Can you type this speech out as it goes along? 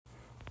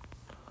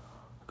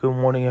Good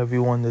morning,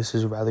 everyone. This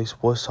is Raleigh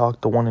Sports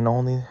Talk, the one and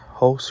only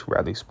host,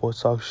 Raleigh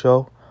Sports Talk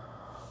Show.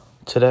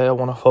 Today, I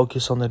want to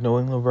focus on the New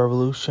England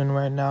Revolution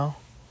right now.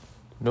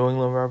 New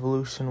England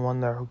Revolution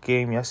won their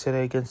game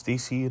yesterday against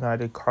DC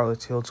United.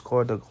 Carlos Hield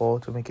scored the goal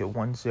to make it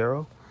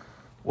 1-0.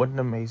 What an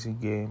amazing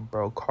game,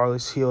 bro.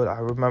 Carlos Hield, I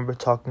remember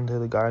talking to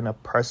the guy in a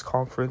press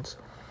conference,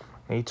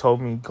 and he told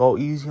me, go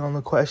easy on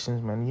the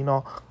questions, man. You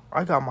know,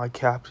 I got my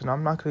captain.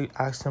 I'm not going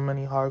to ask him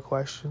any hard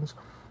questions.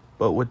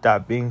 But with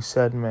that being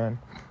said, man,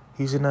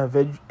 he's an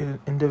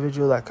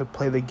individual that could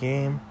play the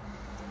game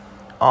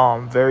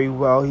very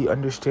well. He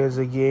understands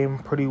the game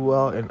pretty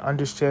well and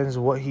understands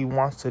what he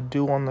wants to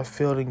do on the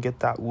field and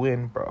get that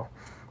win, bro.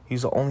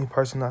 He's the only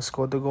person that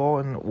scored the goal.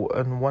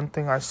 And one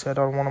thing I said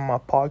on one of my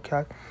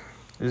podcasts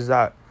is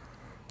that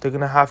they're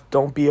going to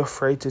don't be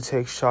afraid to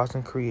take shots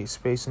and create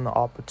space in the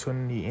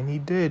opportunity. And he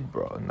did,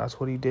 bro. And that's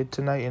what he did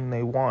tonight, and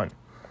they won.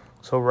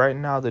 So right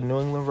now, the New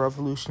England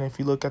Revolution, if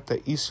you look at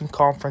the Eastern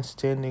Conference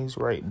standings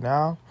right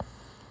now,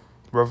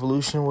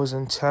 Revolution was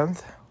in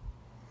 10th,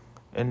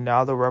 and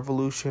now the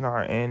Revolution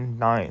are in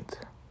 9th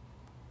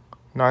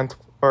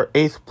or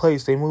 8th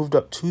place. They moved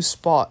up 2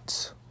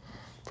 spots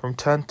from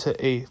 10th to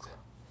 8th.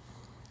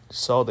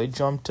 So they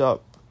jumped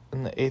up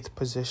in the 8th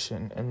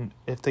position, and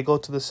if they go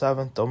to the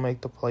 7th, they'll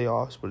make the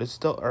playoffs, but it's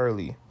still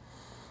early.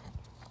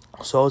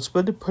 So it's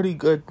been pretty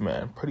good,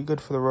 man. Pretty good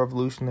for the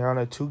Revolution. They're on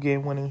a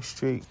 2-game winning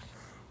streak.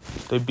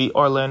 They beat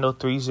Orlando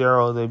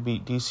 3-0. They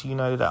beat DC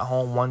United at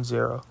home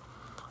 1-0.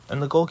 And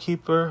the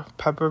goalkeeper,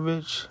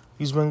 Petrovic,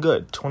 he's been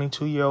good.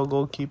 22-year-old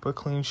goalkeeper,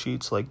 clean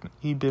sheets. Like,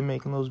 he's been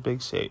making those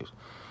big saves.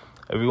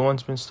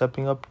 Everyone's been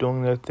stepping up,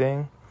 doing their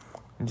thing.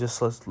 And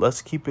just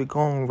let's keep it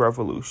going,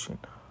 Revolution.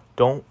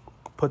 Don't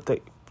go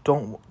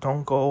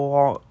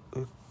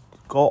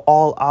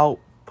all out.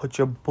 Put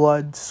your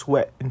blood,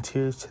 sweat, and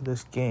tears to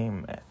this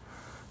game, man.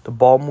 The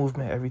ball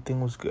movement, everything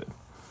was good.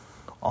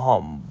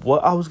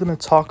 What I was going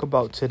to talk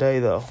about today,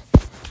 though,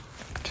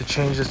 to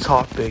change the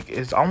topic,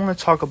 is I want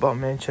to talk about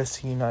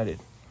Manchester United.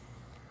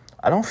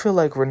 I don't feel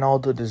like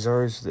Ronaldo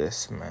deserves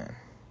this, man.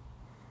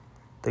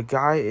 The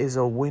guy is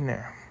a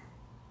winner.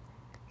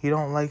 He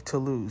don't like to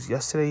lose.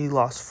 Yesterday, he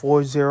lost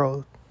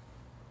 4-0.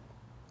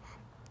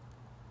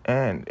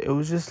 And it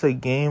was just a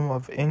game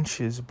of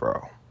inches,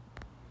 bro.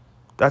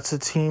 That's a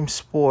team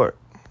sport.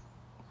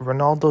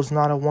 Ronaldo's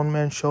not a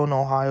one-man show in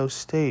Ohio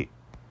State.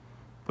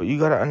 But you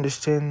got to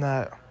understand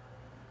that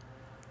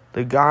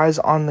the guys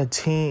on the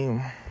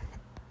team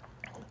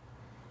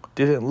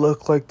didn't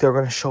look like they're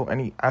going to show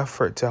any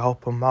effort to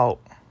help him out.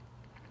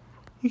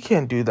 You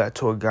can't do that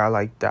to a guy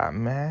like that,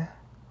 man.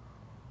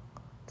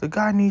 The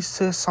guy needs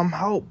some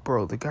help,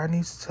 bro. The guy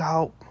needs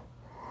to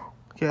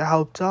get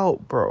helped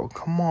out, bro.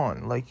 Come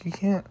on. Like, you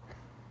can't.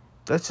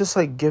 That's just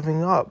like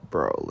giving up,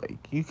 bro. Like,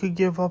 you could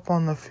give up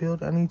on the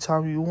field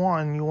anytime you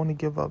want, and you want to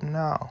give up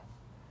now.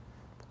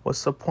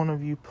 What's the point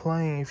of you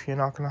playing if you're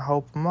not going to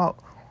help them out?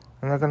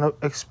 And they're going to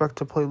expect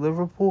to play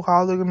Liverpool?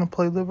 How are they going to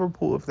play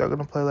Liverpool if they're going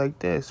to play like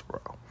this, bro?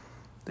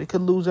 They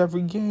could lose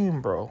every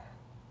game, bro.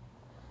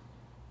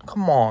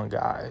 Come on,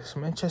 guys.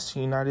 Manchester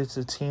United's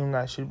a team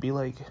that should be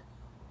like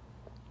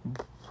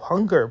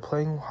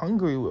playing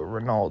hungry with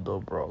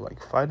Ronaldo, bro.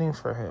 Like, fighting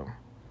for him.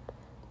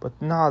 But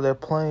nah, they're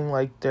playing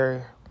like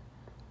they're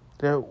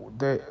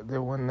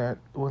when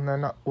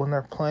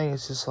they're playing,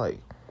 it's just like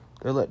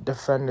they let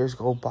defenders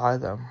go by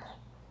them.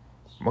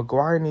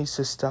 Maguire needs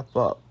to step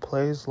up.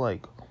 Plays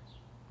like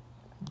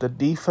the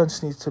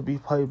defense needs to be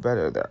played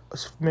better. The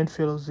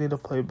midfielders need to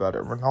play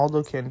better.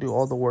 Ronaldo can't do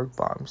all the work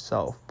by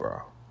himself,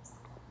 bro.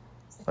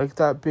 Like,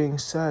 that being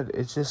said,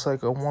 it's just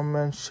like a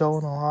one-man show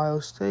in Ohio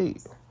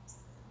State.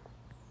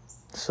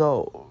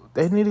 So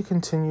they need to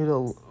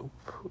continue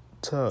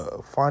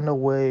to find a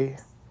way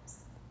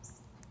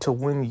to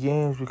win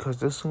games, because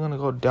this is going to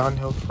go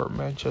downhill for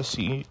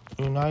Manchester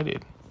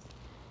United.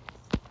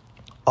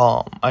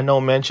 I know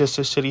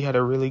Manchester City had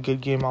a really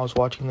good game. I was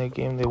watching that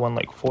game. They won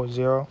like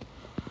 4-0.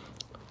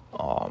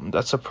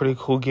 That's a pretty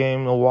cool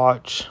game to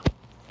watch.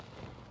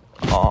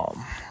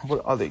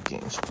 What other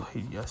games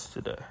played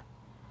yesterday?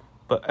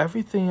 But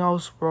everything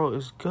else, bro,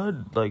 is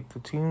good. Like, the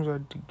teams are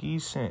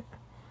decent.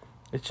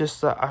 It's just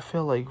that I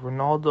feel like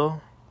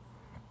Ronaldo,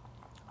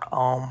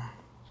 on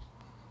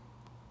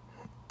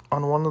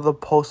one of the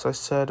posts I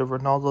said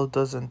Ronaldo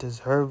doesn't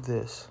deserve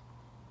this.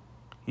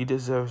 He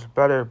deserves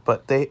better,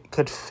 but they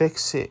could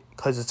fix it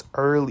because it's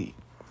early.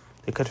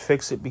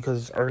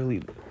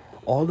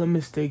 All the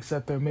mistakes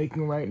that they're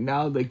making right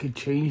now, they could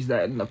change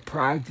that in the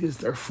practice,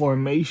 their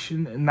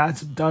formation, and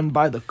that's done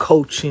by the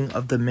coaching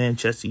of the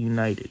Manchester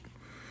United.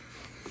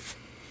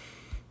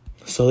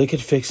 So they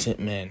could fix it,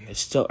 man.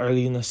 It's still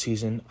early in the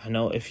season. I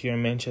know if you're a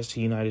Manchester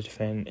United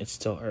fan, it's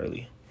still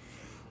early.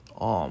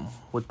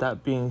 With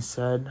that being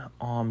said,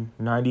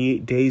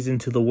 98 days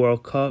into the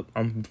World Cup,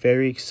 I'm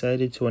very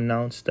excited to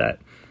announce that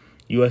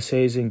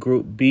USA is in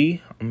Group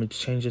B. I'm going to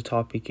change the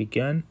topic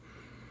again.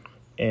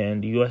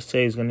 And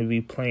USA is going to be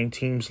playing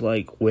teams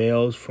like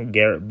Wales from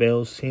Gareth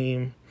Bale's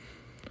team,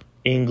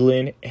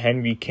 England,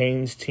 Henry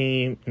Kane's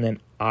team, and then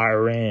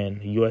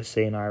Iran,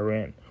 USA and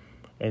Iran.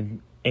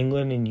 And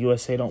England and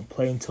USA don't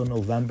play until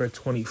November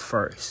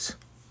 21st.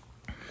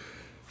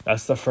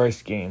 That's the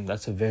first game.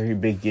 That's a very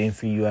big game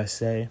for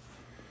USA.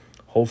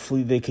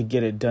 Hopefully they could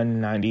get it done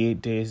in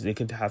 98 days. They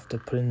could have to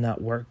put in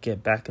that work,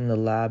 get back in the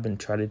lab, and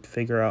try to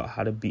figure out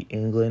how to beat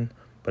England.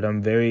 But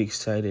I'm very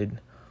excited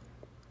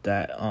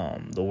that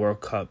the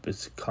World Cup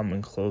is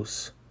coming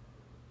close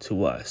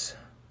to us.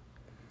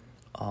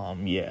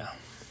 Yeah.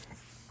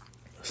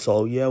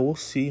 So, yeah, we'll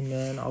see,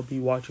 man. I'll be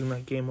watching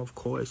that game, of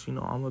course. You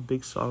know, I'm a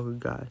big soccer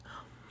guy.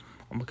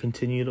 I'm going to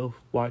continue to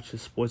watch the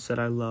sports that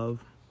I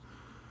love.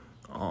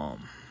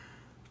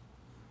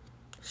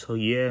 So,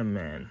 yeah,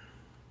 man.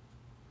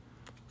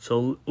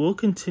 So, we'll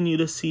continue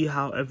to see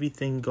how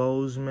everything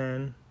goes,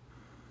 man.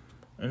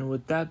 And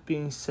with that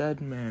being said,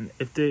 man,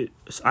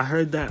 I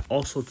heard that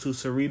also, too,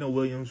 Serena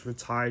Williams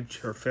retired.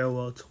 Her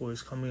farewell tour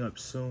is coming up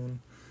soon.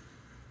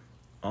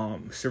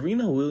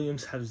 Serena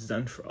Williams has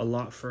done a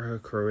lot for her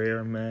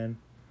career, man.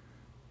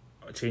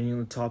 Changing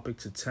the topic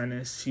to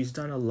tennis, she's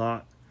done a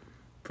lot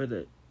for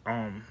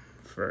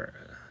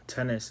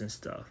tennis and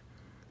stuff.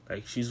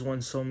 Like, she's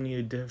won so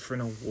many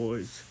different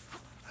awards.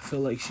 I feel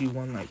like she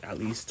won like at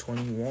least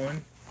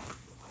 21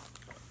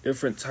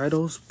 different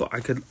titles, but I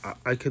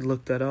could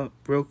look that up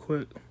real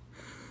quick.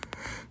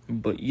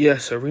 But yeah,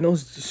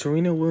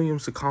 Serena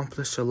Williams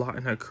accomplished a lot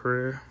in her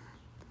career.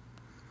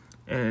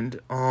 And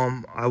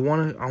I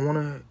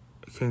wanna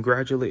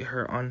congratulate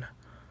her on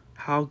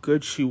how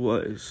good she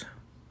was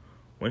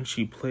when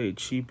she played.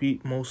 She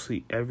beat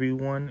mostly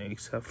everyone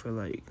except for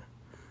like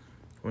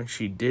when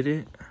she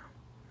didn't.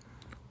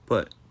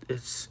 But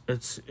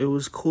it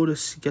was cool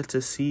to get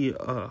to see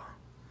a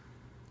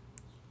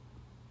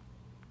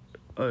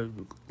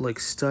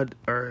stud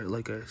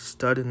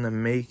in the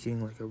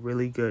making, like a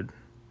really good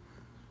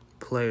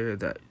player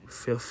that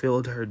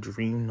fulfilled her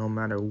dream no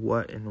matter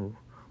what, and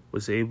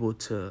was able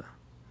to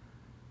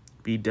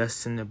be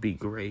destined to be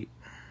great.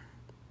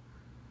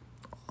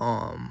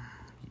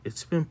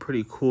 It's been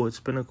pretty cool. It's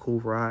been a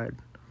cool ride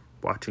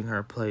watching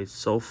her play. It's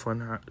so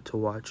fun to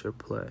watch her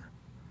play.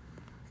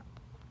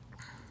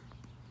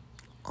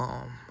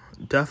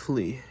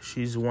 Definitely,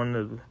 she's one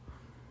of the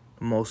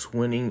most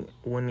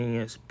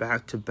winningest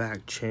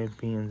back-to-back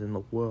champions in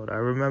the world. I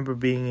remember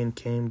being in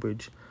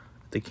Cambridge,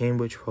 the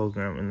Cambridge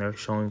program, and they're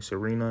showing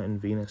Serena and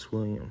Venus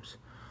Williams.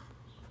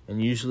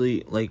 And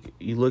usually, like,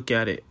 you look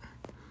at it,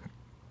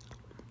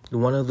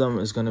 one of them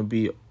is going to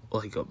be,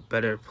 like, a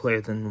better player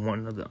than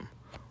one of them.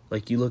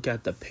 Like, you look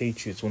at the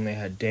Patriots when they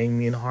had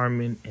Damian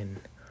Harmon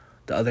and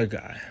the other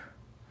guy.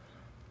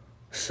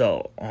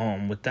 So,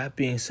 with that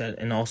being said,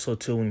 and also,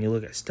 too, when you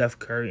look at Steph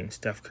Curry and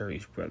Steph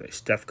Curry's brother,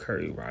 Steph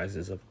Curry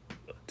rises up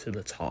to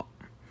the top.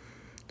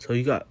 So,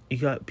 you got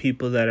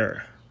people that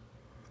are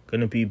going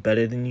to be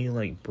better than you,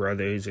 like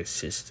brothers or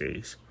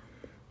sisters.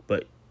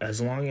 But as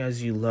long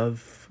as you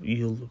love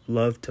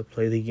to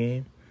play the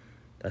game,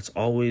 that's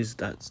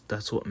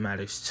what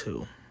matters,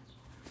 too.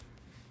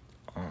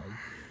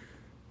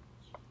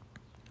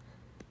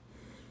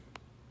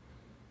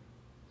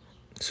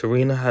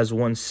 Serena has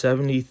won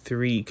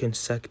 73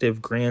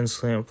 consecutive Grand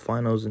Slam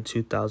finals in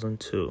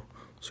 2002.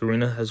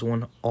 Serena has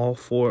won all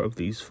 4 of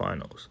these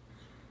finals.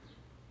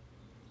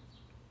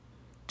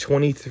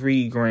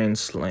 23 Grand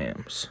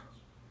Slams.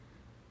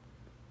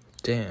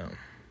 Damn.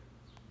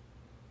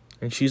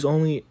 And she's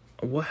only...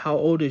 how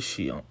old is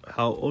she?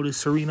 How old is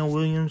Serena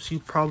Williams, you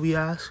probably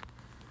ask?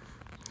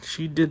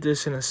 She did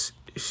this in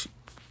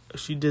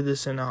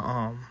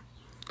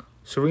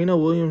Serena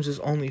Williams is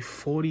only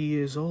 40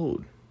 years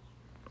old.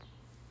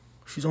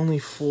 She's only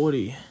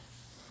 40.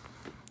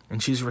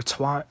 And she's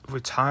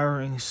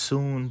retiring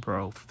soon,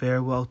 bro.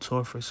 Farewell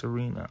tour for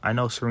Serena. I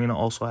know Serena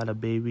also had a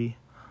baby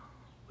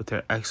with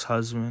her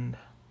ex-husband.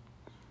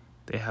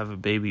 They have a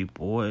baby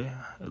boy.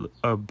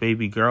 A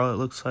baby girl, it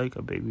looks like.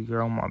 A baby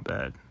girl, my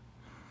bad.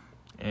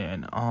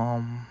 And,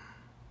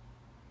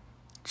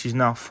 she's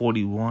now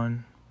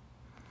 41.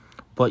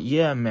 But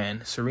yeah,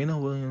 man, Serena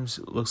Williams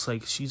looks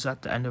like she's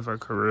at the end of her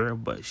career,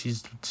 but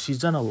she's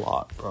done a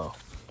lot, bro,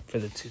 for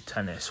the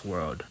tennis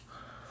world.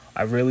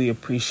 I really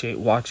appreciate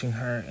watching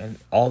her, and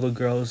all the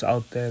girls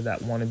out there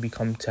that want to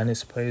become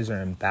tennis players or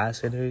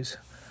ambassadors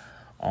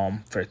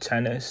for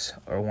tennis,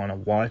 or want to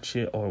watch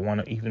it or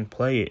want to even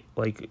play it.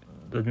 Like,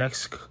 the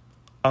next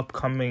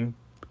upcoming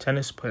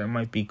tennis player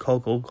might be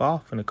Coco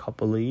Gauff in a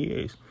couple of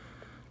years.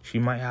 She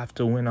might have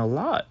to win a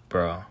lot,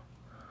 bro.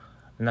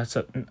 And that's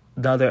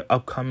another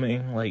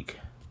upcoming, like,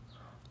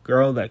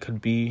 girl that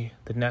could be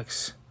the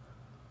next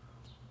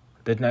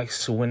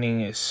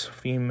winningest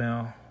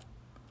female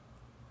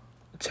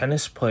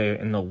tennis player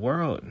in the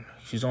world.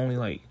 She's only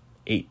like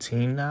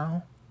 18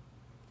 now.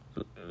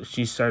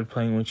 She started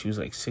playing when she was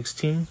like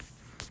 16.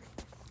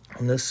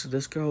 And this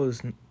girl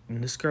is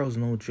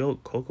no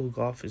joke. Coco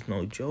Gauff is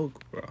no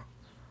joke, bro.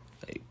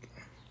 Like,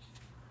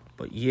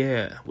 but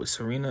yeah, with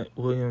Serena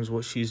Williams,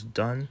 what she's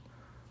done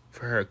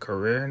for her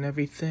career and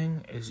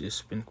everything, it's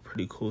just been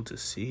pretty cool to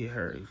see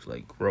her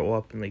like grow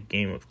up in the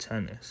game of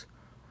tennis.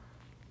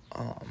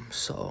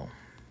 So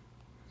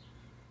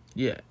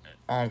yeah,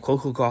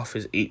 Coco Gauff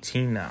is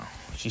 18 now.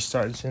 She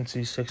started since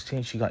she's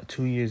 16. She got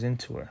 2 years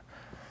into her.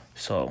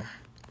 So,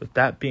 with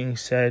that being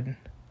said,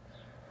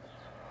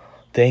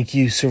 thank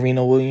you,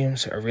 Serena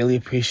Williams. I really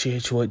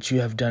appreciate what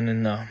you have done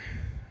in the,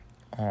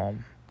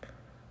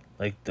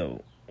 the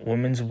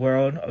women's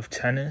world of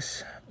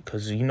tennis.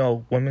 Because,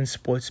 women's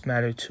sports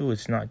matter too.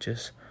 It's not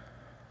just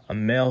a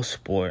male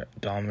sport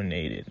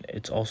dominated.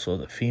 It's also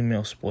the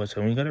female sports.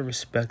 And we got to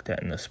respect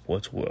that in the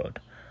sports world.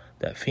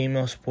 That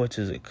female sports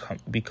is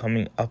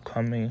becoming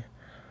upcoming.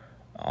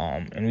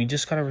 And we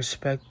just got to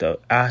respect the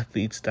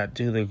athletes that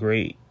do the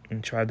great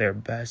and try their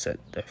best at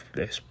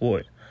their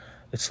sport.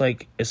 It's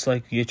like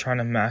you're trying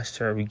to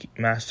master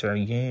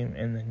a game,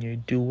 and then you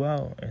do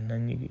well, and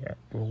then you get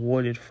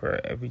rewarded for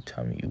it every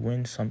time you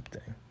win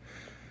something.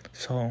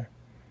 So,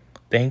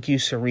 thank you,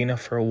 Serena,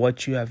 for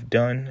what you have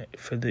done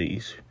for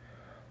these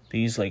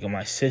like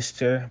my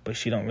sister, but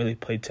she don't really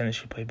play tennis,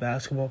 she play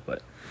basketball,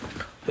 but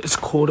it's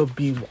cool to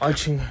be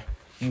watching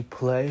you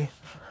play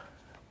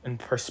in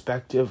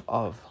perspective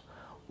of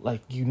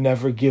you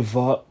never give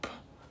up.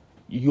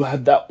 You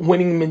have that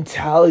winning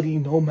mentality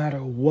no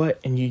matter what,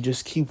 and you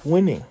just keep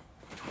winning.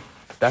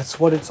 That's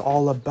what it's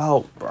all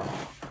about, bro.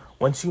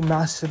 Once you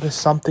master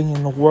something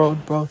in the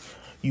world, bro,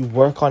 you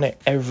work on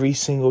it every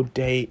single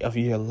day of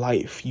your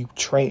life. You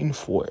train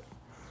for it.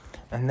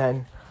 And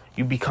then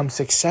you become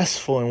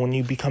successful. And when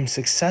you become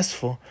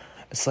successful,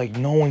 it's like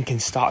no one can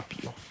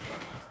stop you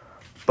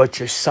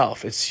but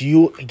yourself. It's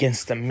you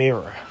against the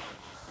mirror.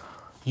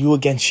 You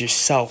against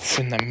yourself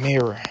in the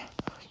mirror.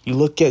 You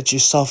look at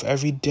yourself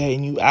every day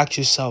and you ask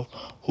yourself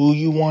who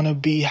you want to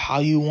be, how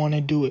you want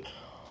to do it,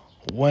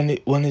 when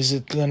is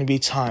it going to be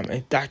time.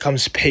 And that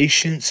comes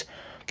patience,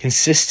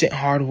 consistent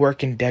hard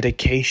work, and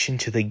dedication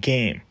to the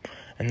game.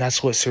 And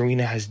that's what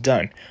Serena has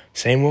done.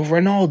 Same with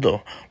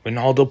Ronaldo.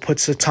 Ronaldo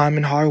puts the time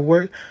in hard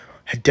work,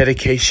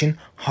 dedication,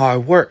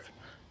 hard work.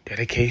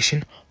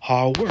 Dedication,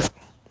 hard work.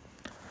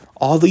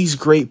 All these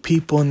great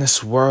people in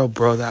this world,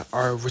 bro, that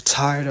are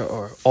retired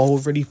or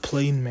already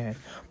playing, man,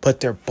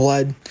 put their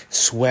blood,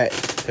 sweat,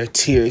 their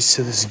tears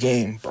to this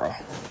game, bro.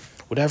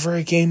 Whatever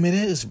a game it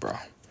is, bro.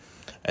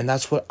 And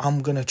that's what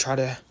I'm going to try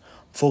to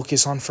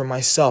focus on for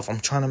myself. I'm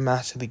trying to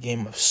master the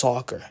game of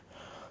soccer.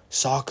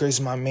 Soccer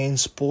is my main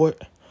sport.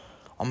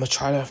 I'm going to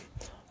try to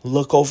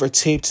look over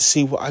tape to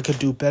see what I could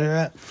do better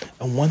at.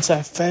 And once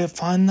I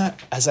find that,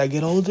 as I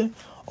get older,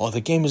 the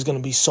game is going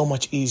to be so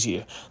much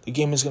easier. The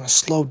game is going to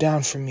slow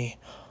down for me,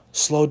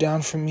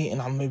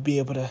 and I'm going to be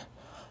able to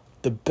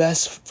the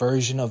best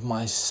version of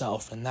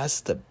myself. And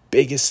that's the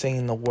biggest thing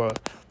in the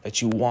world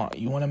that you want.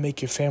 You want to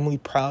make your family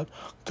proud?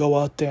 Go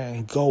out there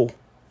and go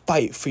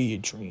fight for your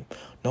dream.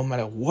 No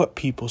matter what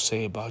people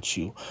say about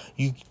you.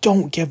 You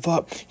don't give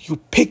up. You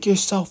pick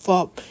yourself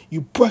up.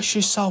 You brush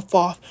yourself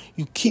off.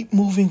 You keep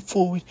moving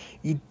forward.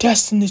 You're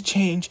destined to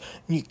change.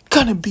 And you're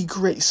going to be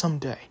great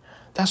someday.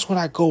 That's what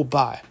I go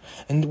by.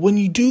 And when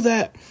you do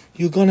that,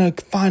 you're going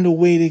to find a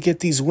way to get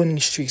these winning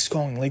streaks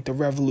going like the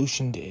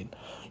Revolution did.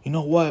 You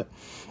know what?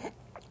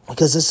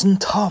 Because it's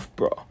tough,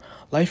 bro.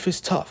 Life is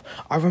tough.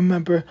 I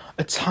remember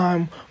a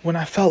time when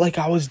I felt like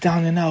I was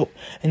down and out,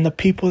 and the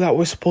people that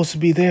were supposed to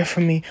be there for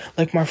me,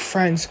 like my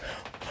friends,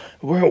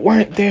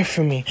 weren't there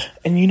for me.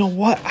 And you know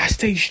what? I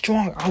stayed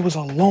strong. I was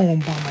alone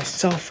by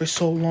myself for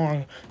so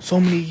long, so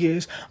many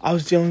years. I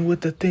was dealing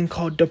with a thing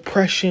called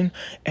depression,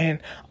 and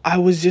it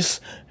was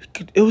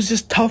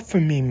just tough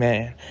for me,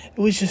 man. It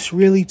was just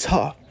really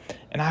tough.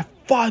 And I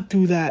fought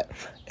through that,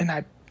 and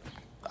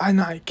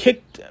I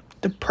kicked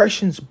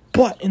depression's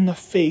butt in the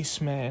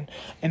face, man.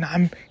 And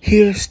I'm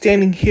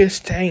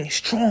staying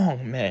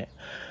strong, man.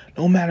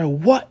 No matter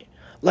what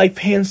life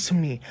hands to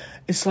me.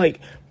 It's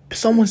like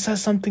someone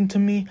says something to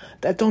me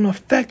that don't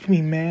affect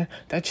me, man.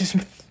 That just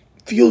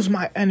fuels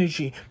my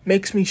energy,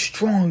 makes me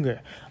stronger.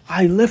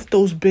 I lift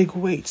those big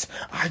weights.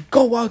 I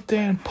go out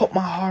there and put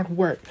my hard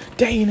work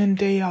day in and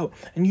day out.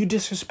 And you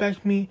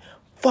disrespect me?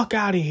 Fuck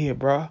out of here,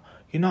 bro.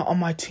 You're not on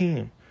my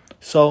team.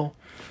 So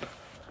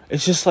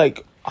it's just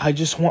like I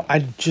just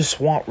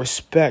want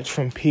respect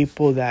from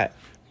people that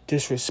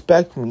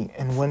disrespect me.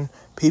 And when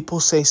people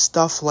say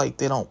stuff like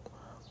they don't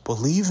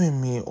believe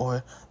in me,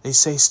 or they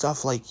say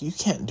stuff like you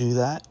can't do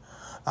that,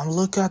 I'm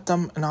look at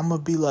them and I'm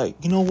gonna be like,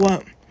 you know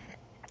what?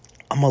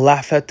 I'm gonna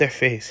laugh at their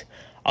face.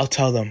 I'll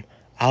tell them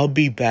I'll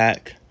be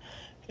back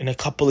in a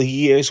couple of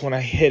years when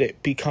I hit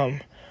it, become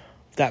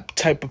that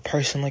type of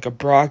person, like a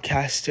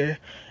broadcaster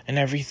and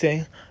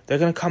everything. They're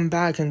going to come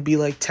back and be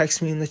like,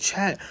 text me in the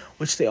chat,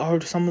 which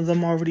some of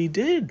them already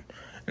did.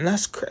 And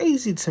that's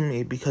crazy to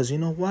me because you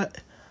know what?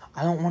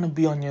 I don't want to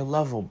be on your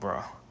level,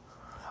 bro.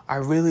 I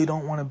really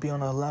don't want to be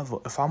on a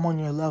level. If I'm on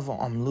your level,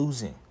 I'm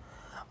losing.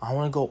 I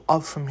want to go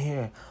up from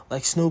here.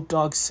 Like Snoop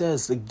Dogg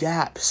says, the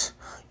gaps.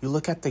 You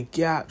look at the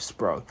gaps,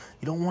 bro.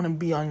 You don't want to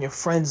be on your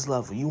friend's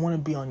level. You want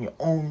to be on your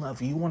own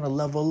level. You want to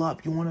level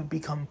up. You want to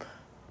become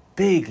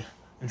big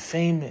and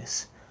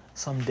famous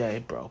someday,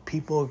 bro.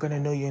 People are going to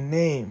know your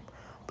name.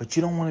 But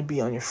you don't want to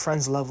be on your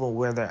friend's level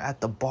where they're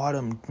at the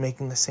bottom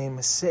making the same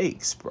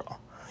mistakes, bro.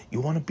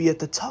 You want to be at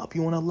the top.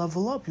 You want to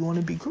level up. You want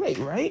to be great,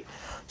 right?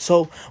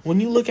 So when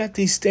you look at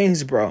these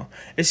things, bro,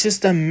 it's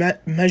just a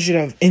measure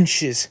of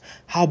inches,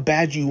 how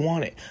bad you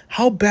want it.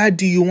 How bad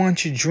do you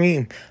want your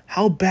dream?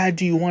 How bad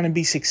do you want to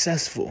be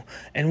successful?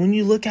 And when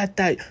you look at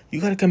that, you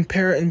got to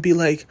compare it and be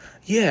like,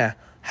 yeah,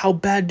 how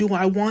bad do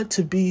I want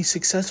to be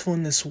successful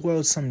in this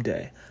world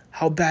someday?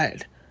 How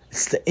bad?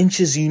 It's the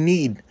inches you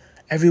need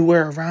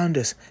everywhere around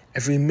us.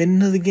 Every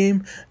minute of the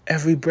game,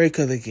 every break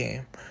of the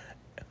game.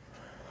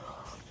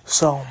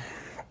 So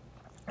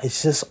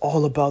it's just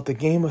all about the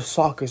game of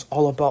soccer. It's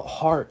all about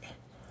heart.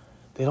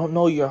 They don't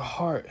know your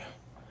heart.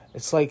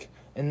 It's like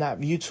in that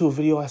YouTube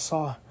video I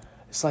saw,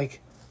 it's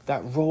like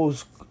that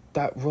rose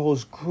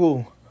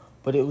grew,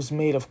 but it was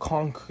made of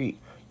concrete.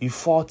 You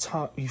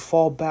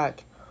fall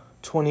back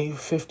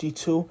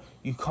 2052,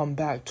 you come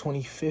back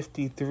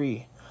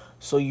 2053.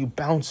 So you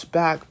bounce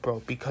back,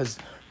 bro, because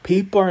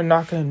people are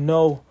not going to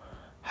know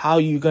how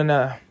you're going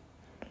to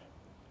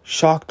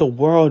shock the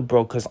world,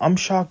 bro, because I'm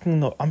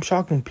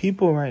shocking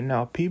people right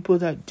now. People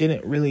that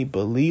didn't really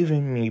believe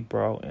in me,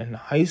 bro, in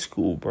high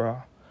school,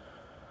 bro,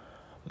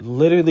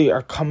 literally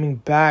are coming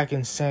back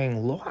and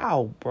saying,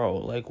 wow, bro,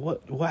 like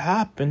what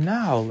happened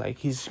now? Like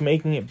he's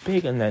making it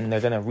big, and then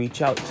they're going to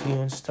reach out to you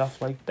and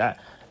stuff like that.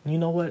 And you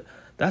know what?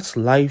 That's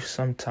life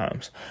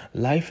sometimes.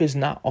 Life is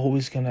not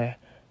always going to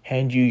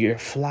hand you your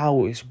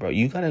flowers, bro.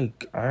 You gotta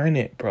earn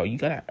it, bro. You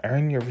gotta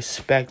earn your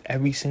respect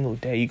every single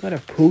day. You gotta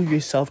prove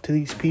yourself to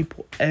these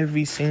people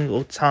every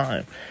single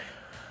time.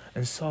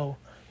 And so,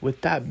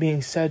 with that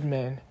being said,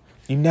 man,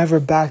 you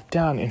never back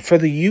down. And for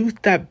the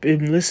youth that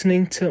been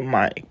listening to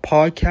my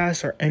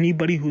podcast, or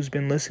anybody who's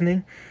been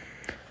listening,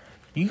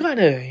 you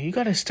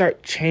gotta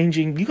start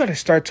changing. You gotta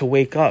start to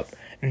wake up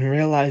and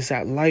realize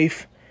that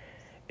life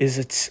is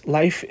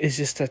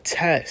just a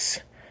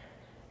test.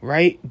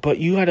 Right? But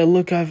you gotta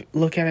look at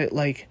it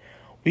like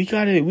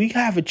we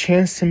have a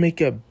chance to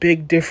make a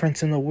big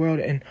difference in the world.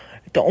 And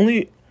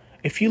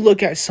if you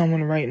look at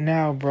someone right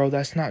now, bro,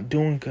 that's not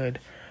doing good,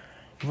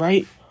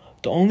 right?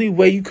 The only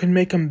way you can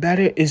make them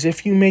better is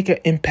if you make an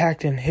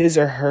impact in his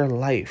or her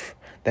life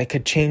that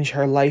could change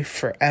her life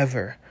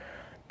forever.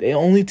 It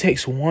only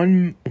takes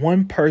one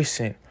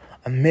person,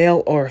 a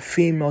male or a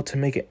female, to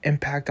make an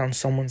impact on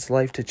someone's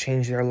life to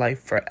change their life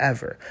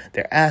forever.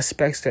 Their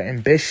aspects, their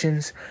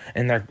ambitions,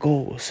 and their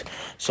goals.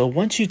 So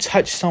once you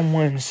touch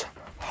someone's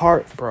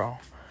heart, bro,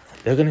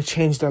 they're going to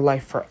change their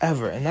life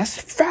forever. And that's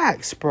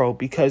facts, bro,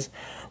 because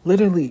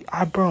literally,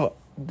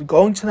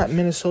 going to that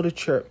Minnesota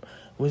trip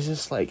was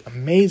just like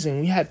amazing.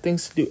 We had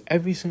things to do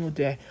every single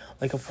day,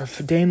 like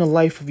a day in the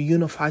life of a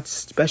unified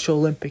Special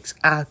Olympics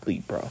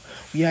athlete, bro.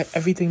 We had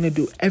everything to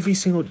do every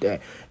single day.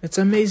 It's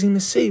amazing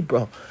to see,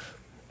 bro.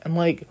 And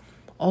like,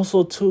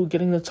 also too,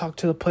 getting to talk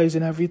to the players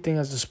and everything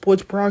as a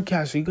sports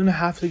broadcaster, you're gonna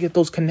have to get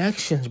those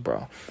connections,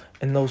 bro,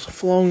 and those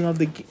flowing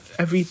of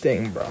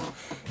everything, bro.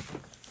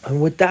 And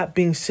with that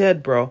being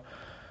said, bro,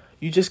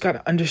 you just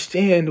gotta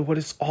understand what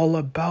it's all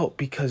about,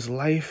 because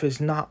life is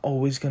not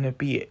always gonna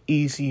be an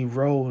easy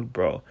road,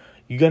 bro.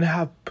 You're gonna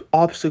have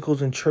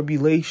obstacles and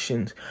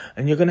tribulations,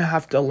 and you're gonna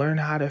have to learn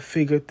how to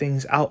figure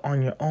things out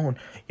on your own.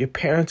 Your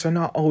parents are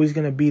not always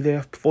gonna be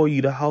there for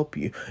you to help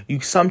you. You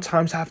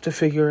sometimes have to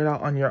figure it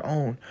out on your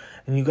own,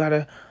 and you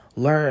gotta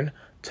learn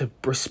to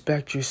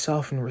respect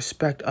yourself and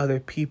respect other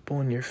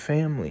people in your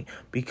family,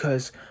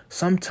 because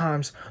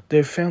sometimes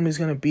their family's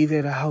gonna be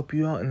there to help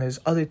you out, and there's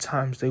other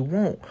times they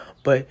won't.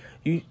 But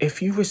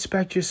if you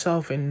respect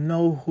yourself and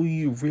know who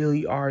you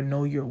really are,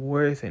 know your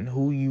worth and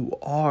who you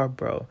are,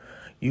 bro,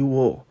 you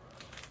will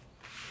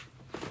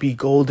be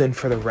golden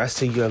for the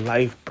rest of your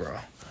life, bro.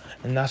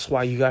 And that's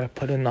why you gotta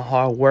put in the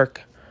hard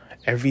work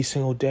every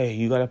single day.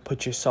 You gotta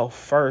put yourself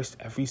first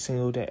every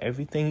single day.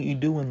 Everything you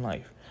do in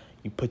life,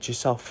 you put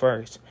yourself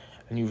first.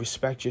 And you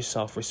respect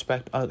yourself,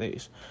 respect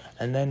others.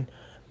 And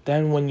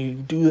then when you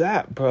do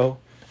that, bro,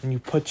 and you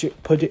put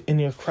it in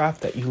your craft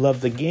that you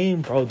love the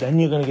game, bro, then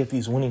you're going to get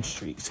these winning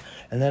streaks.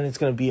 And then it's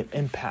going to be an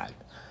impact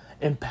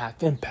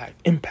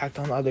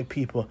on other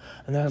people.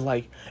 And they're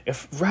like,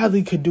 if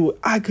Radley could do it,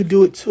 I could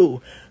do it too.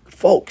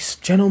 Folks,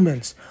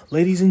 gentlemen,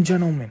 ladies and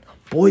gentlemen,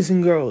 boys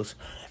and girls,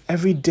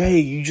 every day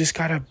you just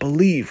gotta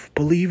believe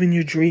in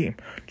your dream,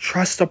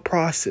 trust the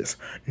process,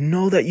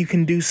 know that you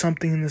can do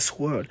something in this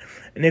world.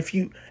 And if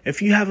you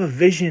have a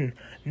vision,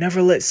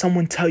 never let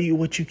someone tell you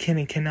what you can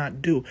and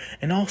cannot do.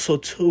 And also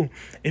too,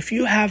 if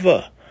you have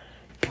a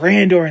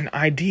brand or an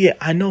idea,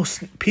 I know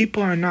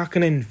people are not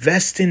gonna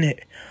invest in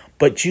it,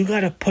 but you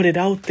gotta put it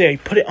out there,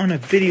 put it on a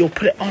video,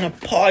 put it on a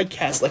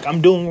podcast like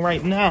I'm doing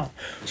right now,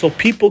 so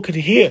people could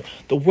hear,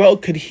 the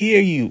world could hear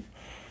you.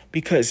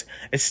 Because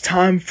it's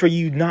time for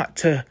you not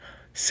to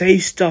say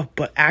stuff,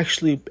 but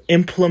actually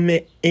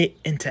implement it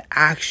into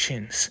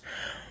actions.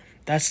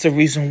 That's the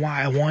reason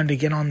why I wanted to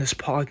get on this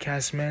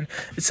podcast, man.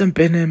 It's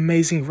been an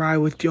amazing ride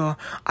with y'all.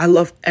 I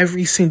love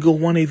every single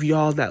one of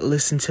y'all that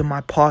listen to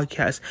my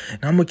podcast.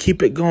 And I'm going to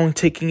keep it going,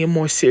 taking it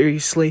more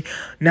seriously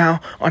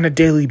now on a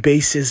daily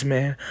basis,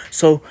 man.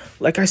 So,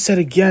 like I said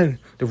again,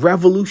 the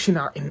Revolution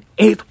are in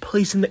 8th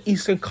place in the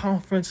Eastern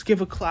Conference. Give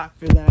a clap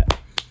for that.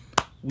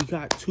 We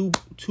got two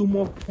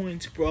more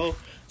points, bro.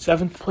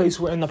 7th place,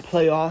 we're in the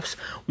playoffs.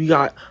 We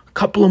got a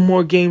couple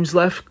more games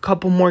left,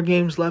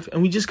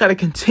 and we just got to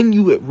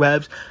continue it,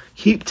 Revs.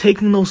 Keep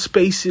taking those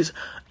spaces,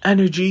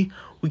 energy.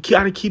 We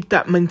got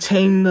to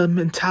maintain the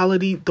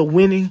mentality, the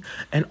winning,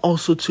 and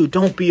also, too,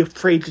 don't be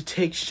afraid to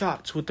take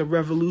shots with the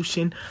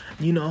Revolution.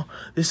 You know,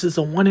 this is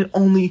a one and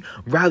only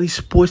Rally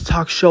Sports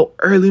Talk Show,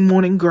 early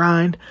morning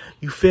grind.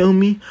 You feel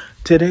me?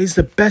 Today's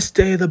the best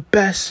day of the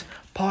best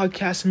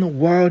podcast in the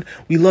world.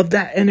 We love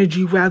that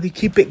energy, Rally.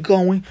 Keep it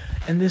going.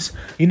 And this,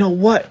 you know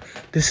what?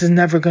 This is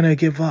never going to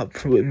give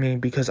up with me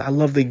because I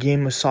love the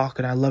game of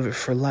soccer and I love it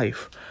for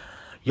life.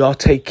 Y'all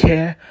take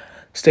care.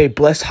 Stay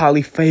blessed,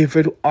 highly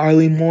favored,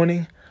 early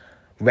morning.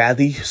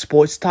 Rally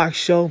Sports Talk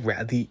Show.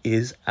 Rally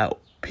is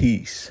out.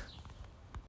 Peace.